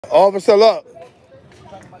Officer, look.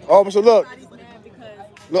 Officer, look.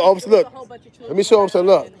 Look, officer, look. Let me show him something.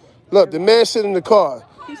 Look. Look, the man sitting in the car.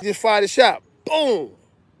 He just fired a shot. Boom.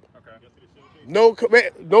 No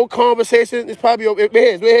conversation. It's probably over here.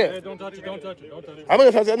 Right here. Don't touch it. Don't touch it. Don't touch it. I'm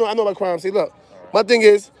gonna touch it. I know about crime. See, look. My thing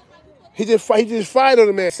is, he just fired on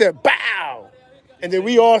the man. Said, bow. And then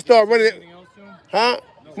we all start running. Huh?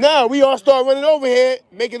 No, we all start running over here,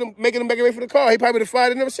 making him make away from the car. He probably would have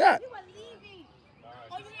fired another shot.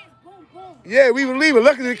 Yeah, we were leaving.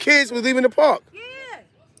 Luckily, the kids was leaving the park.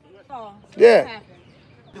 Yeah.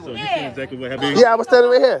 So you seen exactly what happened? Yeah, I was standing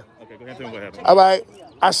right here. Okay, go ahead and tell me what happened. All right.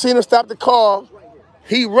 I seen him stop the car.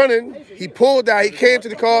 He running. He pulled out. He came to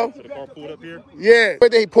the car. So the car pulled up here? Yeah. Right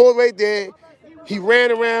there, he pulled right there. He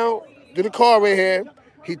ran around to the car right here.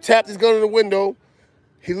 He tapped his gun in the window.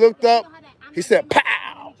 He looked up. He said,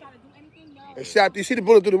 pow! And shot. You see the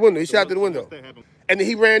bullet through the window. He shot through the window. And then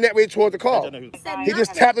he ran that way towards the car. He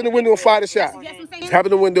just tapped in the window and fired a shot. Tapped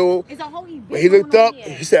in the window. When he looked up,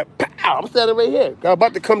 he said, pow! I'm standing right here. I'm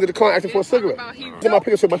about to come to the car asking for a cigarette. My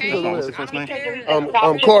picture, my What's your first name?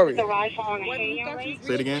 Corey.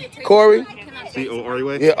 Say it again. Corey.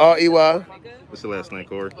 C-O-R-E-Y? Yeah, R-E-Y. What's your last name,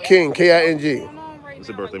 Corey? King, K-I-N-G. What's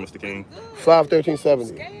your birthday, Mr. King?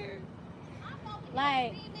 5/13/70.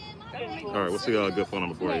 All right, what's your good phone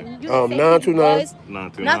number for you? 929.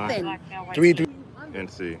 929. 33. And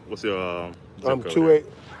see, what's your zip code?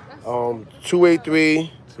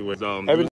 283. 28.